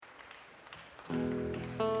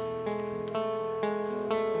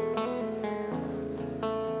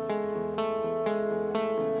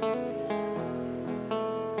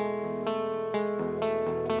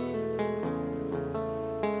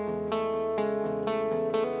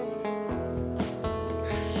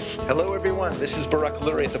Hello, everyone. This is Barak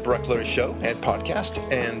Lurie at the Barak Lurie Show and podcast,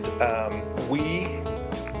 and we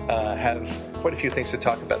have quite a few things to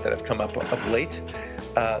talk about that have come up of late.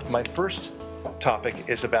 My first topic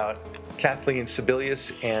is about Kathleen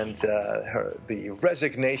Sebelius and the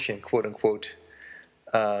resignation, quote unquote,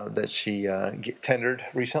 that she tendered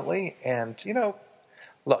recently. And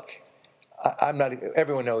look, I'm not.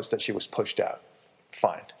 Everyone knows that she was pushed out.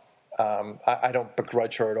 Fine. I don't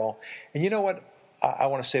begrudge her at all. And you know what? I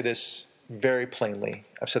want to say this very plainly.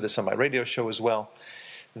 I've said this on my radio show as well,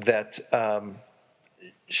 that I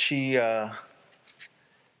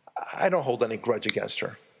don't hold any grudge against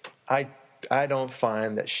her. I don't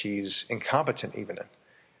find that she's incompetent even.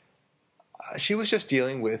 She was just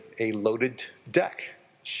dealing with a loaded deck.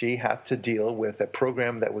 She had to deal with a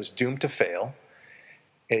program that was doomed to fail.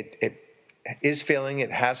 It is failing.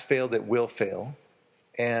 It has failed. It will fail.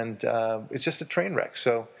 And it's just a train wreck.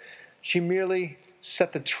 So she merely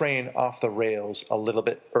set the train off the rails a little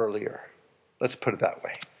bit earlier. Let's put it that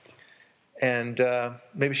way. And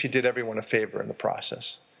maybe she did everyone a favor in the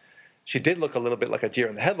process. She did look a little bit like a deer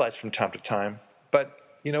in the headlights from time to time. But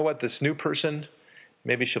you know what? This new person,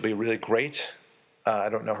 maybe she'll be really great. I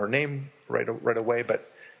don't know her name right away,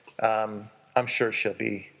 but I'm sure she'll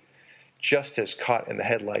be just as caught in the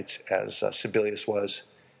headlights as Sebelius was.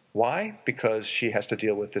 Why? Because she has to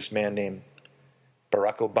deal with this man named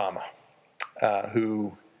Barack Obama,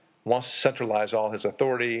 who wants to centralize all his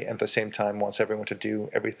authority and at the same time wants everyone to do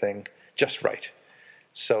everything just right.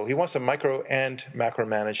 So he wants to micro and macro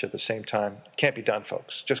manage at the same time. Can't be done,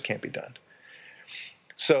 folks. Just can't be done.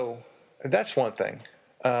 So that's one thing.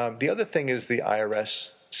 The other thing is the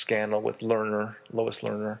IRS scandal with Lois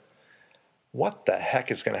Lerner. What the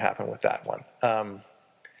heck is going to happen with that one?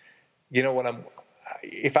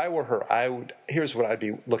 If I were her, here's what I'd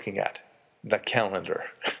be looking at: the calendar.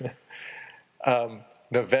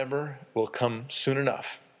 November will come soon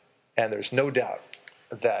enough, and there's no doubt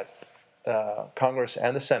that Congress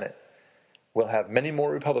and the Senate will have many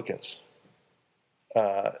more Republicans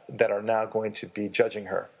that are now going to be judging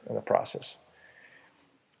her in the process.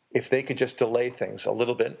 If they could just delay things a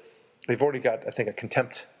little bit, they've already got, I think, a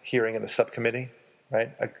contempt hearing in the subcommittee,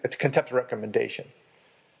 right? It's a contempt recommendation.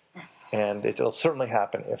 And it'll certainly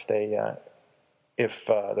happen if the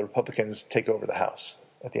Republicans take over the House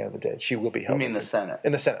at the end of the day. She will be held. You mean the Senate?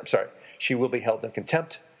 In the Senate, I'm sorry. She will be held in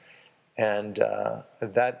contempt, and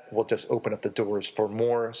that will just open up the doors for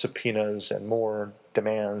more subpoenas and more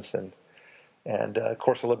demands, and of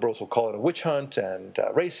course the liberals will call it a witch hunt and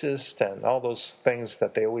racist and all those things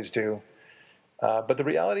that they always do. But the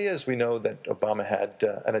reality is, we know that Obama had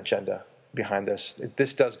an agenda behind this.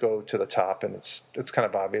 This does go to the top, and it's kind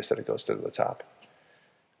of obvious that it goes to the top.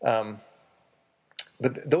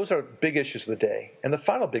 But those are big issues of the day. And the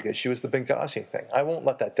final big issue is the Benghazi thing. I won't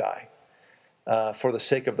let that die. For the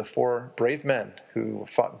sake of the 4 brave men who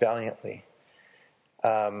fought valiantly,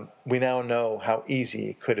 we now know how easy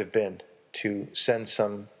it could have been to send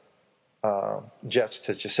some jets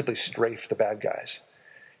to just simply strafe the bad guys.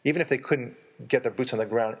 Even if they couldn't get their boots on the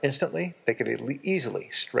ground instantly, they could easily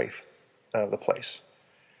strafe the place.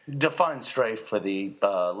 Define strafe for the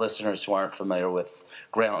listeners who aren't familiar with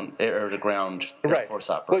ground air-to-ground Air Force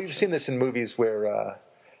operations. Well, you've seen this in movies where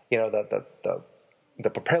the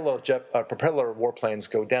propeller warplanes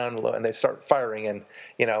go down low and they start firing, and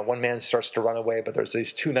one man starts to run away, but there's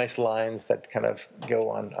these 2 nice lines that kind of go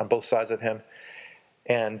on both sides of him,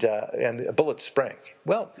 and a bullet spraying.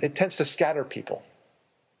 Well, it tends to scatter people,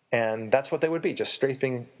 and that's what they would be, just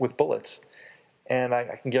strafing with bullets. And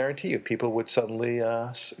I can guarantee you, people would suddenly,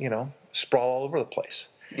 sprawl all over the place.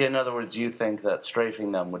 In other words, you think that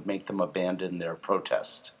strafing them would make them abandon their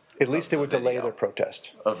protest? At least it would delay their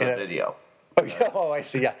protest. Of the video. Oh, yeah, I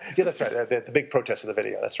see, yeah. Yeah, that's right, the big protest of the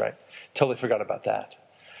video, that's right. Totally forgot about that.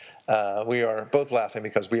 We are both laughing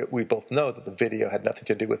because we both know that the video had nothing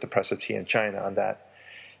to do with the press of tea in China on that.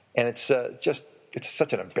 And it's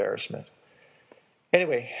such an embarrassment.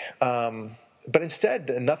 Anyway, but instead,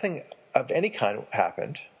 nothing of any kind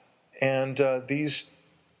happened, and these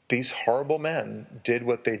horrible men did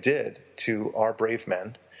what they did to our brave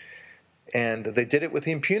men, and they did it with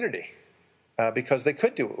impunity because they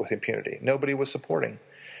could do it with impunity. Nobody was supporting.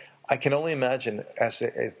 I can only imagine as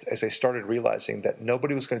they started realizing that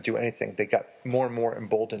nobody was going to do anything, they got more and more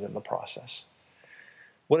emboldened in the process.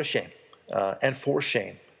 What a shame, and for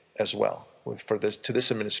shame as well to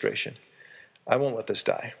this administration. I won't let this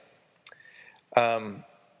die.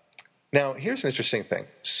 Now, here's an interesting thing.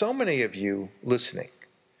 So many of you listening,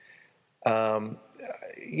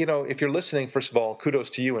 if you're listening, first of all, kudos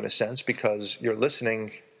to you in a sense, because you're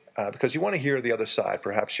listening because you want to hear the other side.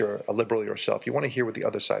 Perhaps you're a liberal yourself. You want to hear what the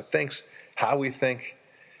other side thinks, how we think.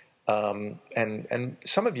 And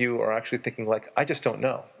some of you are actually thinking, like, I just don't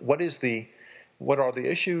know. What are the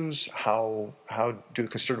issues? How do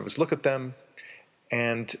conservatives look at them?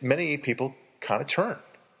 And many people kind of turn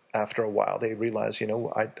after a while. They realize,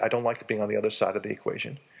 I don't like being on the other side of the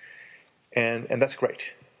equation. And that's great.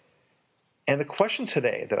 And the question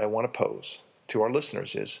today that I want to pose to our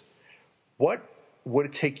listeners is, what would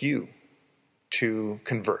it take you to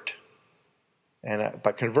convert? And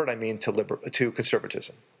by convert, I mean to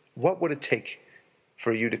conservatism. What would it take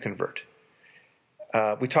for you to convert?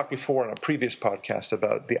 We talked before on a previous podcast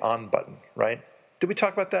about the on button, right? Did we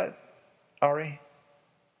talk about that, Ari?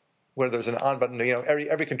 Where there's an on button,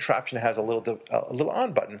 every contraption has a little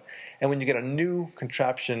on button, and when you get a new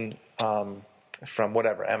contraption from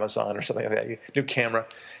whatever, Amazon or something like that, new camera,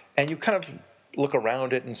 and you kind of look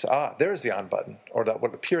around it and say, there's the on button, or that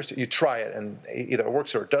what appears to you try it, and either it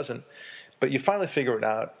works or it doesn't, but you finally figure it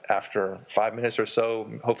out after 5 minutes or so,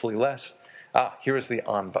 hopefully less. Here's the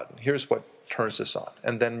on button. Here's what turns this on,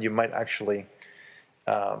 and then you might actually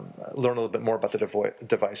learn a little bit more about the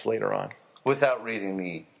device later on. Without reading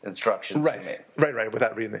the instructions. Right.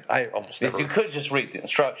 Without reading it, I almost never. You could just read the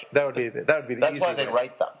instructions. That would be the That's easy way. That's why they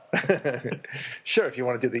write them. Sure, if you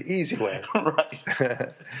want to do the easy way.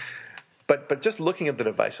 Right. But just looking at the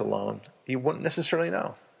device alone, you wouldn't necessarily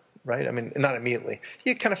know, right? I mean, not immediately.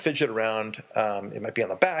 You kind of fidget around. It might be on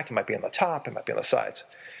the back. It might be on the top. It might be on the sides.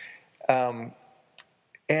 And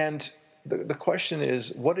the question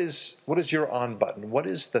is, what is your on button? What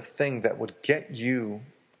is the thing that would get you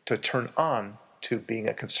to turn on to being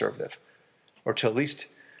a conservative, or to at least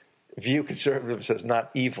view conservatives as not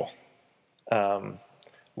evil?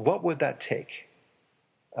 What would that take?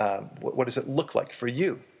 What does it look like for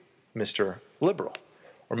you, Mr. Liberal,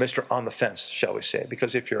 or Mr. On the Fence, shall we say?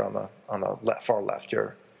 Because if you're on the far left,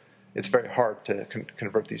 it's very hard to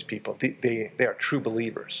convert these people. They are true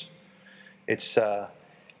believers. It's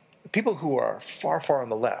people who are far on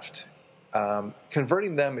the left.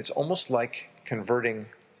 Converting them, it's almost like converting.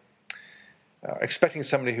 Expecting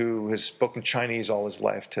somebody who has spoken Chinese all his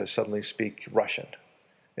life to suddenly speak Russian.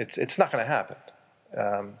 It's not going to happen.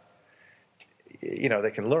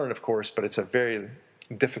 They can learn, of course, but it's a very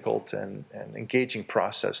difficult and engaging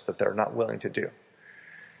process that they're not willing to do.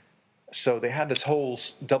 So they have this whole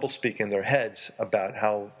doublespeak in their heads about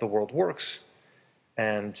how the world works,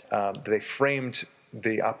 and they framed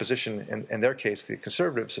the opposition, in their case, the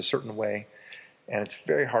conservatives, a certain way, and it's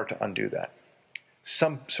very hard to undo that.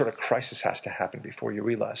 Some sort of crisis has to happen before you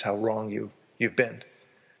realize how wrong you've been.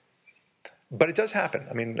 But it does happen.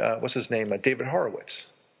 I mean, what's his name? David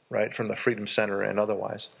Horowitz, right, from the Freedom Center and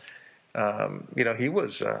otherwise. He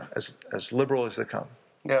was as liberal as they come.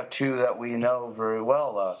 Yeah, two that we know very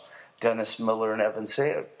well, Dennis Miller and Evan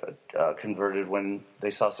Sayre, converted when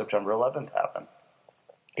they saw September 11th happen.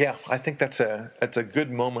 Yeah, I think that's a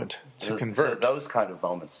good moment to convert. So those kind of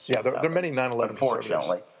moments. Yeah, there are many 9/11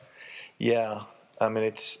 unfortunately. Yeah. I mean,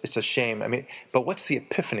 it's a shame. I mean, but what's the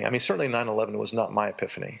epiphany? I mean, certainly 9/11 was not my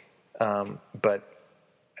epiphany, but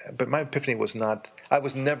my epiphany was not. I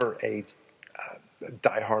was never a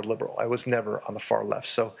diehard liberal. I was never on the far left,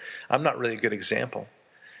 so I'm not really a good example.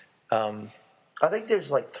 I think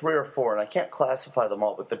there's like 3 or 4, and I can't classify them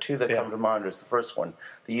all, but the two that come to mind is the first one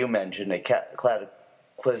that you mentioned, a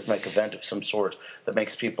cataclysmic event of some sort that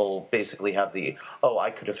makes people basically have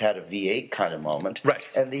I could have had a V8 kind of moment. Right.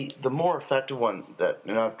 And the more effective one that,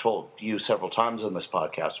 and I've told you several times on this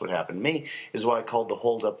podcast what happened to me, is what I called the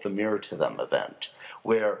hold up the mirror to them event,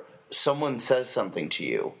 where someone says something to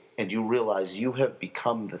you and you realize you have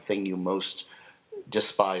become the thing you most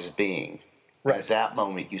despise being. Right. And at that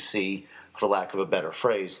moment you see, for lack of a better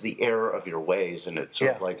phrase, the error of your ways, and it's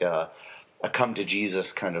sort of like a come to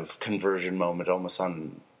Jesus kind of conversion moment, almost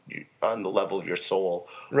on the level of your soul,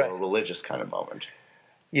 or a religious kind of moment.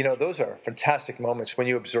 Those are fantastic moments when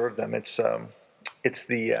you observe them. It's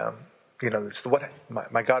the what,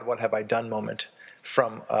 my God, what have I done moment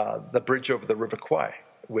from the bridge over the River Kwai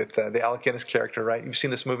with the Alec Guinness character, right? You've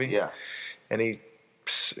seen this movie? Yeah. And he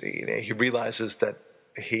realizes that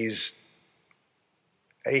he's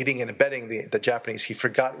aiding and abetting the Japanese. He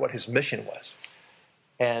forgot what his mission was.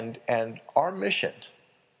 And our mission,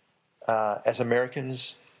 as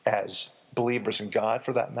Americans, as believers in God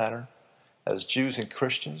for that matter, as Jews and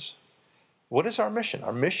Christians, what is our mission?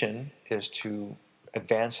 Our mission is to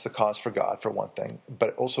advance the cause for God, for one thing,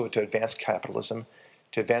 but also to advance capitalism,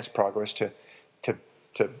 to advance progress, to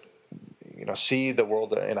see the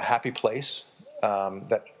world in a happy place.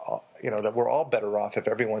 That we're all better off if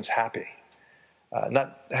everyone's happy.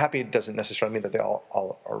 Not happy doesn't necessarily mean that they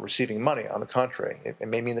all are receiving money. On the contrary, it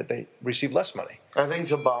may mean that they receive less money. I think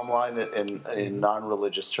the bottom line in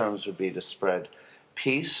non-religious terms would be to spread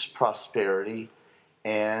peace, prosperity,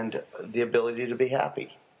 and the ability to be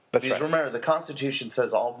happy. That's because right. Remember, the Constitution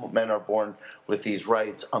says all men are born with these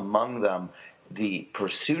rights, among them the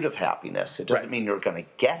pursuit of happiness. It doesn't mean you're going to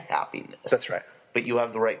get happiness. That's right. But you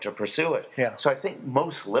have the right to pursue it. Yeah. So I think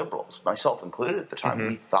most liberals, myself included at the time,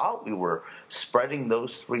 we thought we were spreading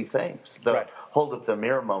those three things. The hold up the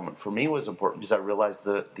mirror moment for me was important because I realized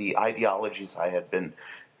the ideologies I had been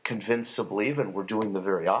convinced to believe in were doing the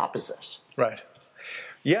very opposite. Right.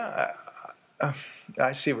 Yeah,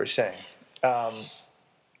 I see what you're saying.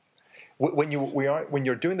 When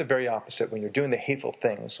you're doing the very opposite, when you're doing the hateful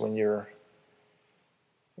things, when you're...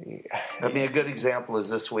 I mean, a good example is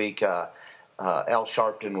this week... Al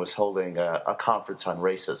Sharpton was holding a conference on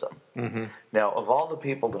racism. Mm-hmm. Now, of all the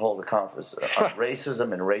people to hold a conference on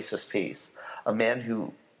racism and racist peace, a man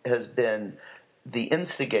who has been the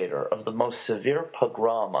instigator of the most severe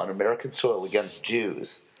pogrom on American soil against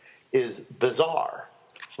Jews is bizarre.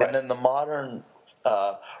 Right. And then the modern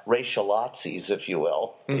racial Nazis, if you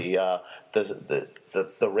will, the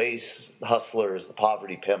race hustlers, the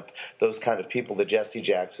poverty pimp, those kind of people, the Jesse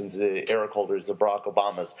Jacksons, the Eric Holders, the Barack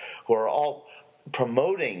Obamas, who are all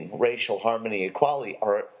promoting racial harmony, equality,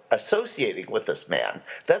 are associating with this man.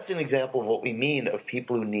 That's an example of what we mean of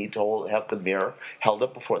people who need to have the mirror held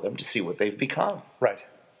up before them to see what they've become. Right.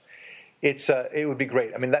 It would be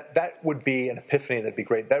great. I mean, that would be an epiphany. That'd be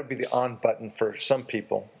great. That would be the on button for some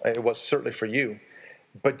people. It was certainly for you.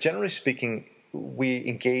 But generally speaking, we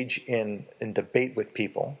engage in debate with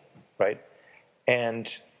people, right?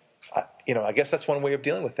 And I guess that's one way of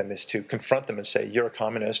dealing with them is to confront them and say, "You're a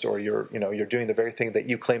communist," or "You're doing the very thing that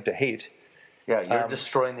you claim to hate." Yeah, you're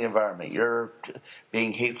destroying the environment. You're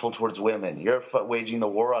being hateful towards women. You're waging the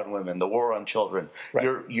war on women, the war on children. Right.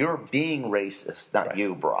 You're being racist, not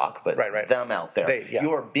you, Brock, but them out there.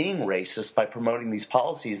 You are being racist by promoting these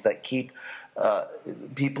policies that keep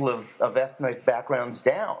people of ethnic backgrounds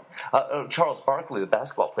down. Charles Barkley, the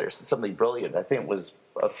basketball player, said something brilliant. I think it was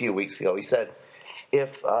a few weeks ago. He said,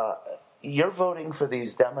 if you're voting for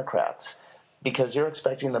these Democrats because you're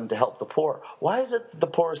expecting them to help the poor, why is it the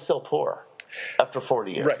poor is still poor after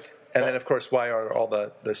 40 years? Right. And then, of course, why are all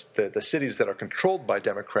the cities that are controlled by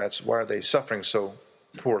Democrats, why are they suffering so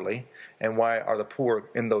poorly? And why are the poor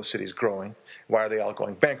in those cities growing? Why are they all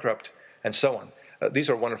going bankrupt? And so on.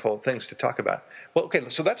 These are wonderful things to talk about. Well, okay,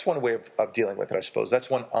 so that's one way of dealing with it, I suppose.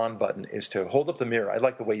 That's one on button, is to hold up the mirror. I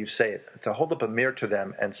like the way you say it. To hold up a mirror to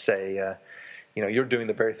them and say, you're doing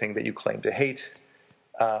the very thing that you claim to hate,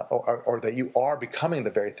 or that you are becoming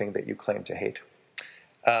the very thing that you claim to hate.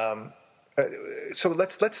 So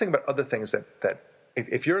let's think about other things that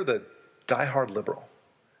if you're the diehard liberal,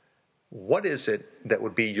 what is it that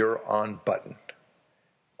would be your on button?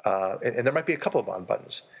 And there might be a couple of on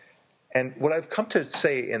buttons. And what I've come to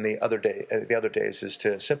say in the other days is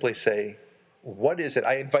to simply say, what is it?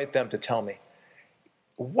 I invite them to tell me,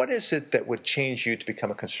 what is it that would change you to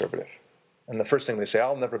become a conservative? And the first thing they say,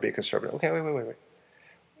 I'll never be a conservative. Okay, wait.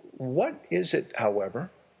 What is it,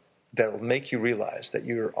 however, that will make you realize that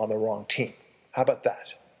you're on the wrong team? How about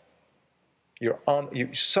that? You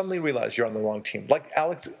suddenly realize you're on the wrong team. Like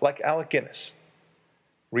Alec Guinness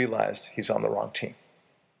realized he's on the wrong team.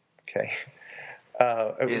 Okay.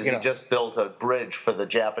 He just built a bridge for the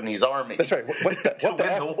Japanese army. That's right. To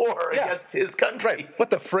win the war against his country. Right.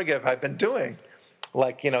 What the frig have I been doing?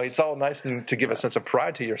 It's all nice to give a sense of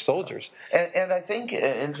pride to your soldiers. And I think an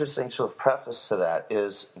interesting sort of preface to that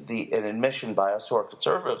is an admission by us who are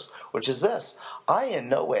conservatives, which is this. I in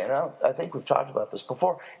no way, and I think we've talked about this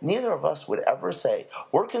before, neither of us would ever say,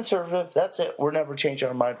 we're conservative, that's it, we're never changing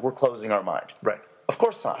our mind, we're closing our mind. Right. Of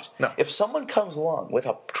course not. No. If someone comes along with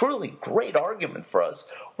a truly great argument for us,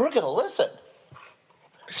 we're going to listen.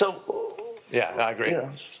 So, yeah, I agree.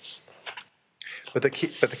 But the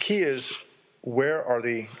key is, where are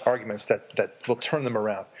the arguments that will turn them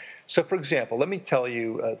around? So, for example, let me tell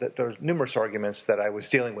you that there are numerous arguments that I was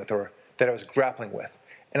dealing with or that I was grappling with,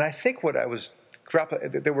 and I think what I was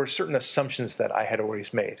there were certain assumptions that I had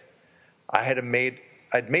always made. I'd made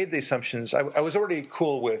the assumptions. I was already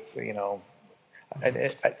cool with and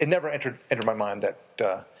it never entered my mind that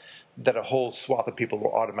a whole swath of people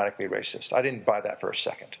were automatically racist. I didn't buy that for a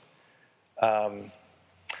second.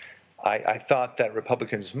 I thought that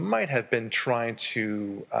Republicans might have been trying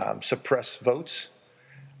to suppress votes,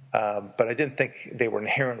 but I didn't think they were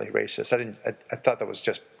inherently racist. I thought that was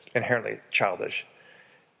just inherently childish.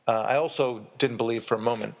 I also didn't believe for a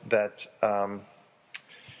moment that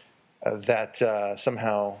that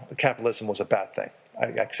somehow capitalism was a bad thing. I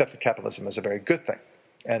accepted capitalism as a very good thing,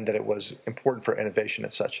 and that it was important for innovation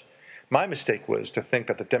and such. My mistake was to think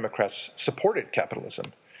that the Democrats supported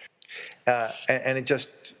capitalism, and it just,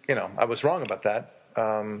 I was wrong about that.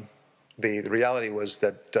 The reality was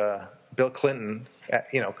that Bill Clinton,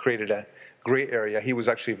 created a gray area. He was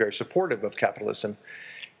actually very supportive of capitalism.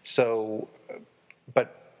 So,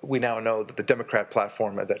 but we now know that the Democrat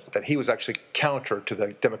platform, that he was actually counter to the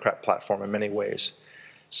Democrat platform in many ways.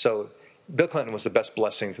 So Bill Clinton was the best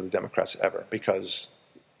blessing to the Democrats ever, because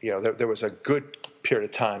there was a good period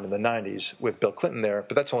of time in the 90s with Bill Clinton there,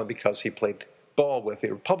 but that's only because he played ball with the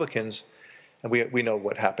Republicans, and we know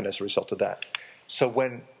what happened as a result of that. So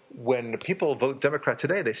when people vote Democrat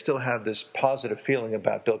today, they still have this positive feeling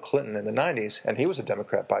about Bill Clinton in the 90s, and he was a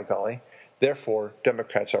Democrat, by golly. Therefore,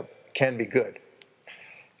 Democrats can be good.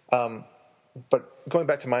 But going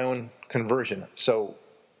back to my own conversion, so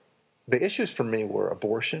the issues for me were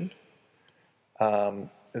abortion.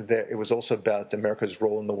 It was also about America's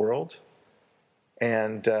role in the world.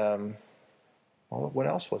 And what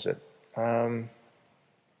else was it?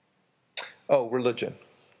 Religion.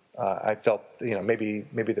 I felt, maybe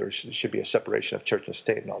there should be a separation of church and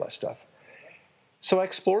state and all that stuff. So I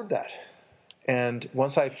explored that. And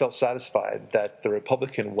once I felt satisfied that the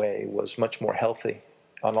Republican way was much more healthy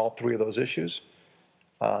on all three of those issues,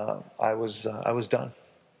 I was done.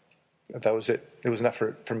 That was it. It was enough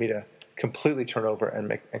for me to completely turn over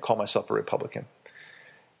and call myself a Republican,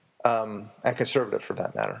 and conservative for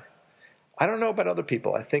that matter. I don't know about other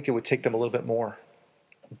people. I think it would take them a little bit more.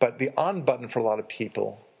 But the on button for a lot of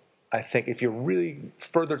people, I think if you're really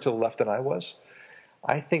further to the left than I was,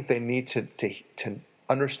 I think they need to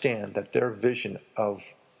understand that their vision of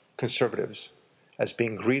conservatives as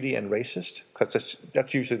being greedy and racist, because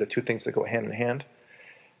that's usually the two things that go hand in hand,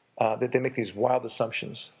 that they make these wild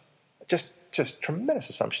assumptions, just tremendous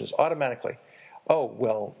assumptions automatically. Oh,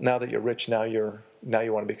 well, now that you're rich, now you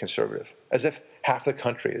want to be conservative, as if half the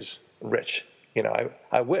country is rich.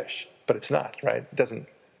 I wish, but it's not, right? It doesn't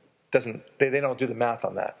they don't do the math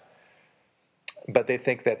on that. But they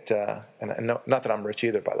think that, and not that I'm rich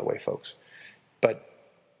either, by the way, folks, but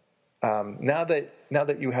now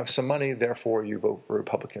that you have some money, therefore you vote for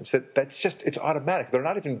Republicans. It's automatic. They're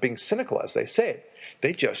not even being cynical as they say it.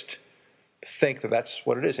 They just think that that's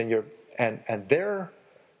what it is, and they're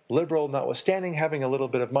liberal, notwithstanding having a little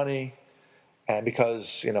bit of money, and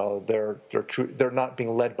because they're not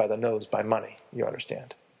being led by the nose by money. You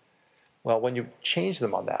understand? Well, when you change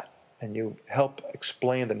them on that and you help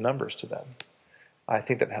explain the numbers to them, I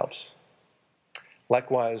think that helps.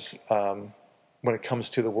 Likewise, when it comes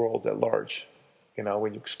to the world at large,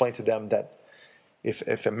 when you explain to them that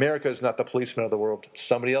if America is not the policeman of the world,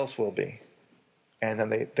 somebody else will be, and then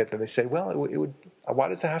they say, well, it would. Why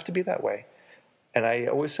does it have to be that way? And I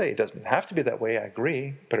always say it doesn't have to be that way. I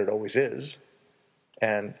agree, but it always is.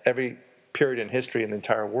 And every period in history in the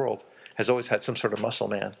entire world has always had some sort of muscle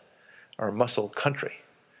man or muscle country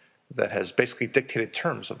that has basically dictated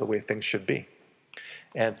terms of the way things should be.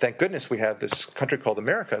 And thank goodness we have this country called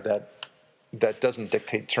America that doesn't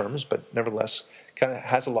dictate terms, but nevertheless kind of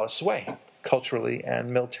has a lot of sway culturally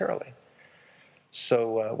and militarily.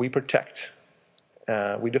 So we protect,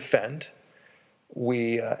 we defend,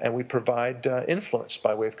 and we provide influence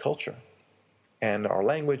by way of culture and our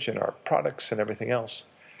language and our products and everything else.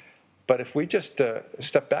 But if we just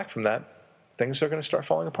step back from that, things are going to start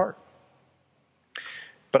falling apart.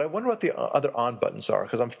 But I wonder what the other on buttons are,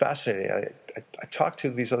 because I'm fascinated. I talk to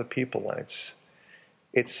these other people, and it's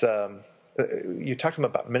you talk to them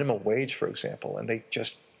about minimum wage, for example, and they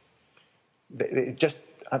just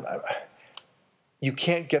you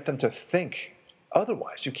can't get them to think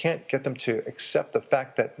otherwise. You can't get them to accept the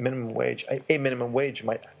fact that a minimum wage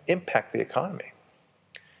might impact the economy.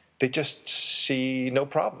 They just see no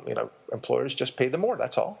problem. Employers just pay them more.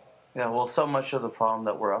 That's all. Yeah, well, so much of the problem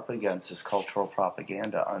that we're up against is cultural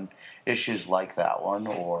propaganda on issues like that one,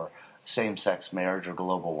 or same-sex marriage, or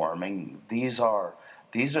global warming. These are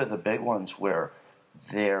the big ones where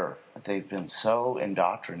they've been so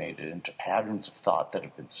indoctrinated into patterns of thought that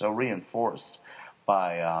have been so reinforced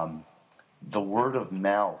by the word of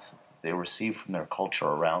mouth they receive from their culture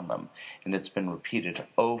around them, and it's been repeated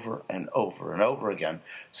over and over and over again,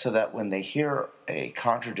 so that when they hear a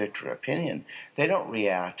contradictory opinion, they don't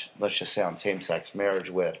react, let's just say on same-sex marriage,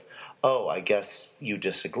 with, oh, I guess you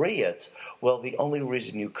disagree. It's, well, the only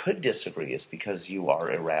reason you could disagree is because you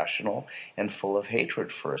are irrational and full of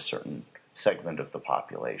hatred for a certain segment of the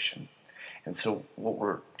population. And so what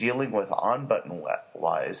we're dealing with on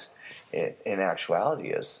button-wise in actuality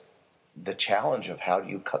is the challenge of how do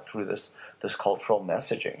you cut through this cultural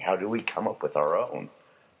messaging? How do we come up with our own?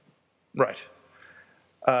 Right.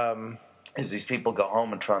 As these people go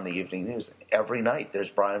home and turn on the evening news, every night there's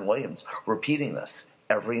Brian Williams repeating this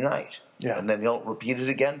every night. Yeah. And then he'll repeat it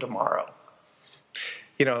again tomorrow.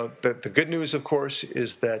 You know, the good news, of course,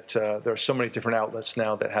 is that there are so many different outlets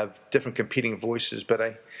now that have different competing voices,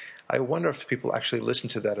 but I wonder if people actually listen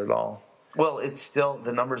to that at all. Well, it's still,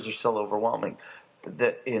 the numbers are still overwhelming.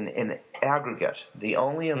 In aggregate, the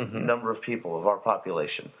only number of people of our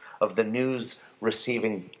population, of the news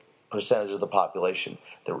receiving percentage of the population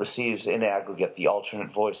that receives in aggregate the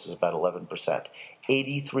alternate voice is about 11%.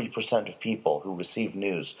 83% of people who receive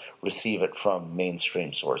news receive it from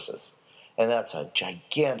mainstream sources. And that's a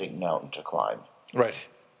gigantic mountain to climb. Right.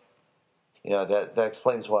 You know, that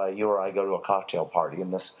explains why you or I go to a cocktail party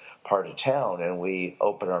in this part of town and we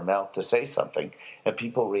open our mouth to say something and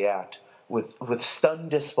people react with stunned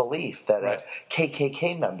disbelief that right. a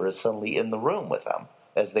KKK member is suddenly in the room with them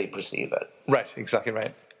as they perceive it. Right, exactly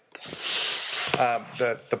right.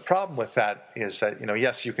 The problem with that is that, you know,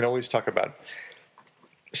 yes, you can always talk about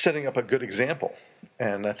setting up a good example.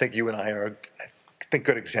 And I think you and I are,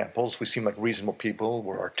 good examples. We seem like reasonable people.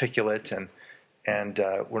 We're articulate and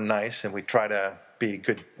we're nice, and we try to be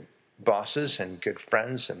good bosses and good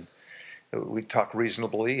friends, and we talk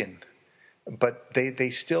reasonably. But they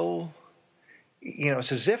still, you know,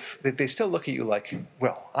 it's as if they still look at you like,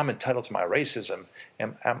 well, I'm entitled to my racism,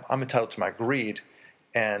 and I'm entitled to my greed,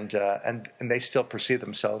 and they still perceive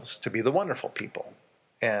themselves to be the wonderful people,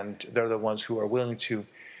 and they're the ones who are willing to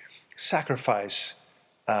sacrifice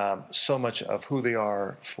so much of who they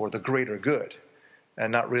are for the greater good,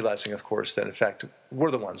 and not realizing, of course, that in fact we're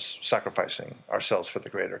the ones sacrificing ourselves for the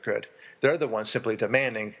greater good. They're the ones simply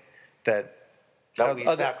demanding that we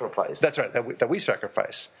sacrifice. That's right, that we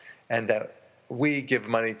sacrifice, and that we give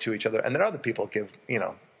money to each other, and that other people give. You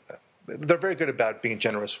know, they're very good about being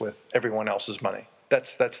generous with everyone else's money.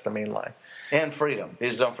 That's the main line. And freedom.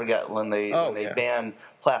 Because don't forget, when they ban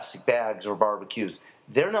plastic bags or barbecues,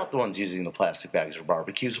 they're not the ones using the plastic bags or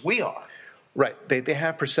barbecues. We are. Right. They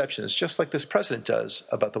have perceptions, just like this president does,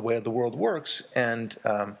 about the way the world works, and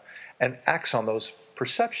acts on those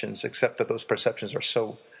perceptions, except that those perceptions are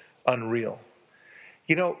so unreal.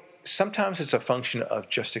 You know, sometimes it's a function of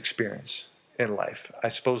just experience in life. I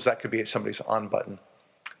suppose that could be somebody's on button,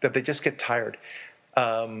 that they just get tired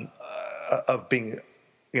of being,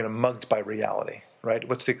 you know, mugged by reality, right?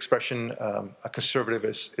 What's the expression? A conservative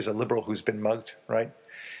is a liberal who's been mugged, right?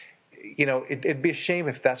 You know, it'd be a shame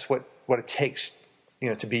if that's what it takes, you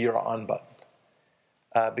know, to be your on button,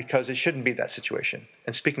 because it shouldn't be that situation.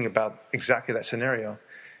 And speaking about exactly that scenario,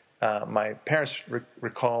 my parents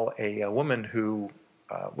recall a woman who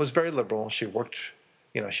was very liberal. She worked,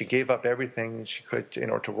 you know, she gave up everything she could in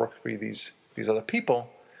order to work for these other people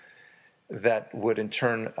that would in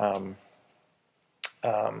turn, you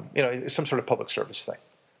know, some sort of public service thing.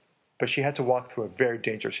 But she had to walk through a very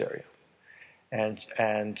dangerous area, and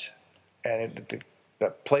the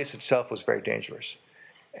place itself was very dangerous.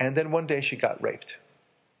 And then one day she got raped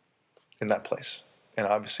in that place. And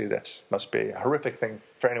obviously that must be a horrific thing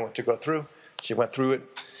for anyone to go through. She went through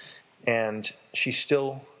it, and she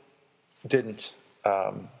still didn't,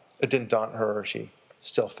 it didn't daunt her. She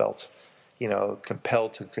still felt, you know,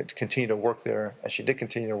 compelled to continue to work there. And she did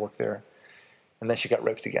continue to work there. And then she got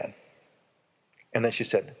raped again. And then she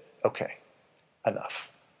said, okay, enough.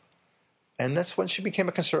 And that's when she became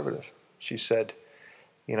a conservative. She said,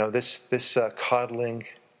 you know, this coddling,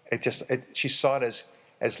 she saw it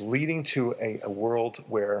as leading to a world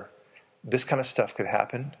where this kind of stuff could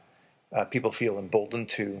happen. People feel emboldened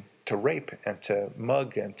to rape and to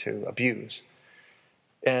mug and to abuse.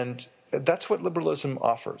 And that's what liberalism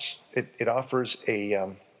offers. It offers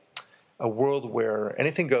a world where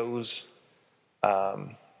anything goes.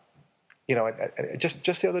 You know,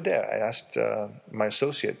 just the other day, I asked my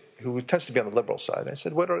associate, who tends to be on the liberal side, I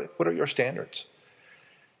said, what are your standards?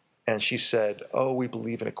 And she said, oh, we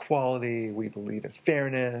believe in equality, we believe in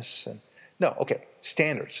fairness. And no, okay,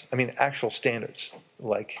 standards. I mean, actual standards.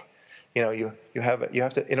 Like, you know, you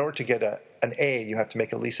have to, in order to get an A, you have to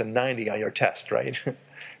make at least a 90 on your test, right?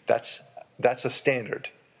 That's a standard.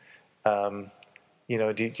 You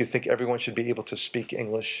know, do you think everyone should be able to speak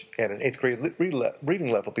English at an 8th grade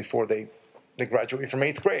reading level before they graduate from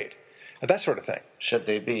 8th grade? That sort of thing. Should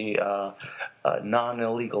they be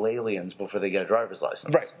non-illegal aliens before they get a driver's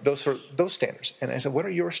license? Right, those standards. And I said, what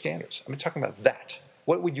are your standards? I'm talking about that.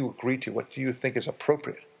 What would you agree to? What do you think is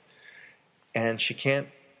appropriate? And she can't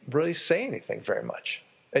really say anything very much.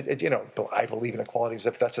 You know, I believe in equality as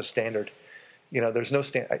if that's a standard. there's no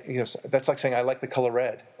stand. That's like saying I like the color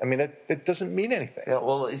red. I mean, it doesn't mean anything. Yeah,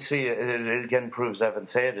 well, you see, it again proves Evan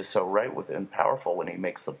Sayed is so right and powerful when he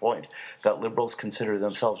makes the point that liberals consider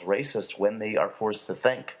themselves racist when they are forced to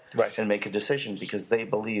think and make a decision because they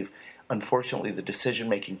believe, unfortunately, the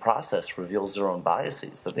decision-making process reveals their own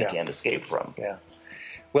biases that they can't escape from. Yeah.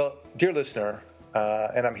 Well, dear listener,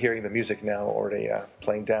 and I'm hearing the music now already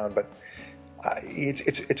playing down, but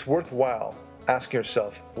it's worthwhile asking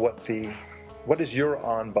yourself what is your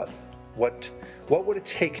on button? What would it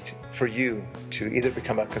take for you to either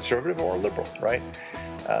become a conservative or a liberal, right?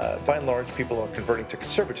 By and large, people are converting to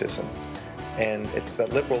conservatism, and it's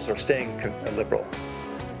that liberals are staying liberal.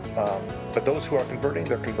 But those who are converting,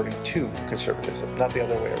 they're converting to conservatism, not the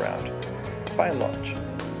other way around, by and large.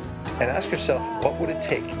 And ask yourself, what would it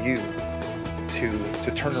take you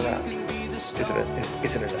to turn around? Is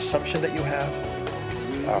it an assumption that you have?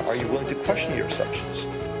 Are you willing to question your assumptions?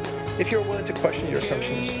 If you're willing to question your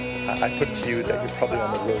assumptions, I put it to you that you're probably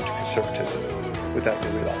on the road to conservatism without you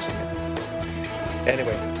realizing it.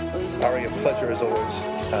 Anyway, Ari, a pleasure as always.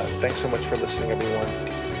 Thanks so much for listening,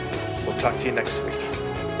 everyone. We'll talk to you next week.